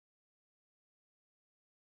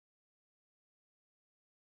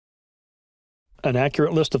An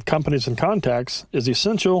accurate list of companies and contacts is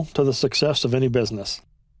essential to the success of any business.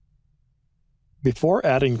 Before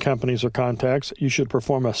adding companies or contacts, you should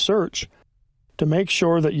perform a search to make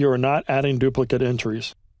sure that you are not adding duplicate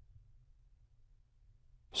entries.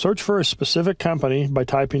 Search for a specific company by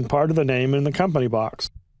typing part of the name in the company box.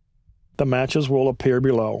 The matches will appear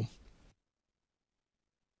below.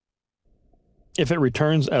 If it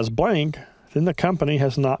returns as blank, then the company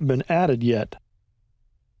has not been added yet.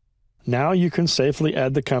 Now you can safely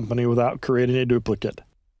add the company without creating a duplicate.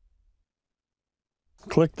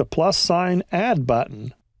 Click the +sign Add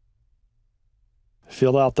button.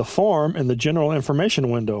 Fill out the form in the General Information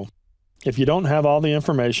window. If you don't have all the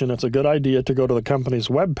information, it's a good idea to go to the company's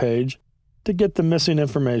web page to get the missing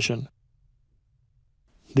information.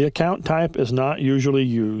 The account type is not usually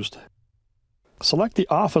used. Select the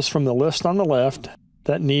office from the list on the left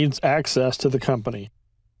that needs access to the company.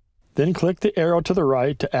 Then click the arrow to the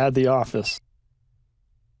right to add the office.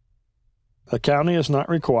 The county is not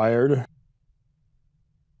required.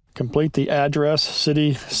 Complete the address,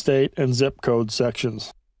 city, state, and zip code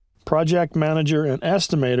sections. Project manager and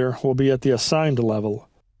estimator will be at the assigned level.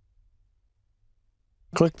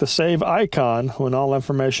 Click the Save icon when all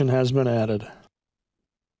information has been added.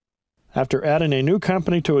 After adding a new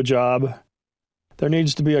company to a job, there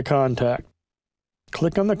needs to be a contact.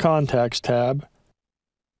 Click on the Contacts tab.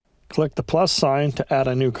 Click the plus sign to add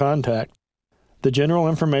a new contact. The General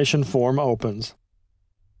Information form opens.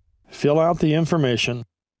 Fill out the information.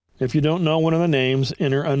 If you don't know one of the names,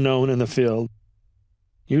 enter unknown in the field.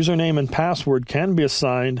 Username and password can be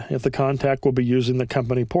assigned if the contact will be using the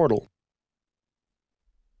company portal.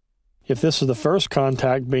 If this is the first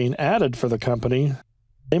contact being added for the company,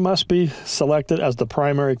 they must be selected as the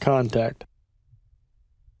primary contact.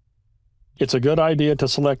 It's a good idea to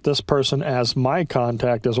select this person as My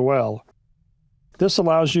Contact as well. This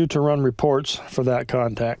allows you to run reports for that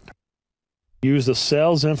contact. Use the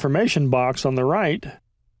Sales Information box on the right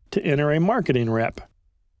to enter a marketing rep.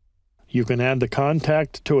 You can add the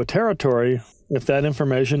contact to a territory if that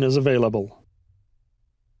information is available.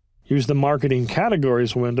 Use the Marketing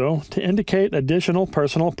Categories window to indicate additional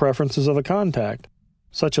personal preferences of the contact,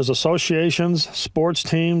 such as associations, sports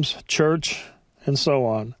teams, church, and so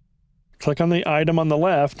on. Click on the item on the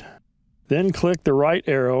left, then click the right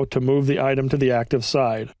arrow to move the item to the active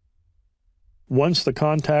side. Once the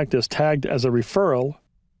contact is tagged as a referral,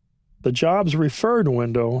 the Jobs Referred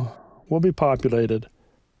window will be populated.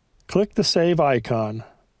 Click the Save icon.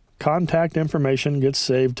 Contact information gets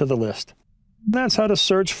saved to the list. That's how to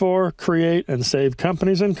search for, create, and save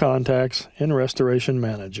companies and contacts in Restoration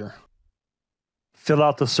Manager. Fill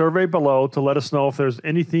out the survey below to let us know if there's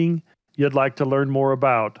anything you'd like to learn more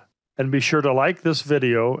about. And be sure to like this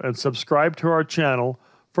video and subscribe to our channel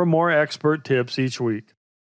for more expert tips each week.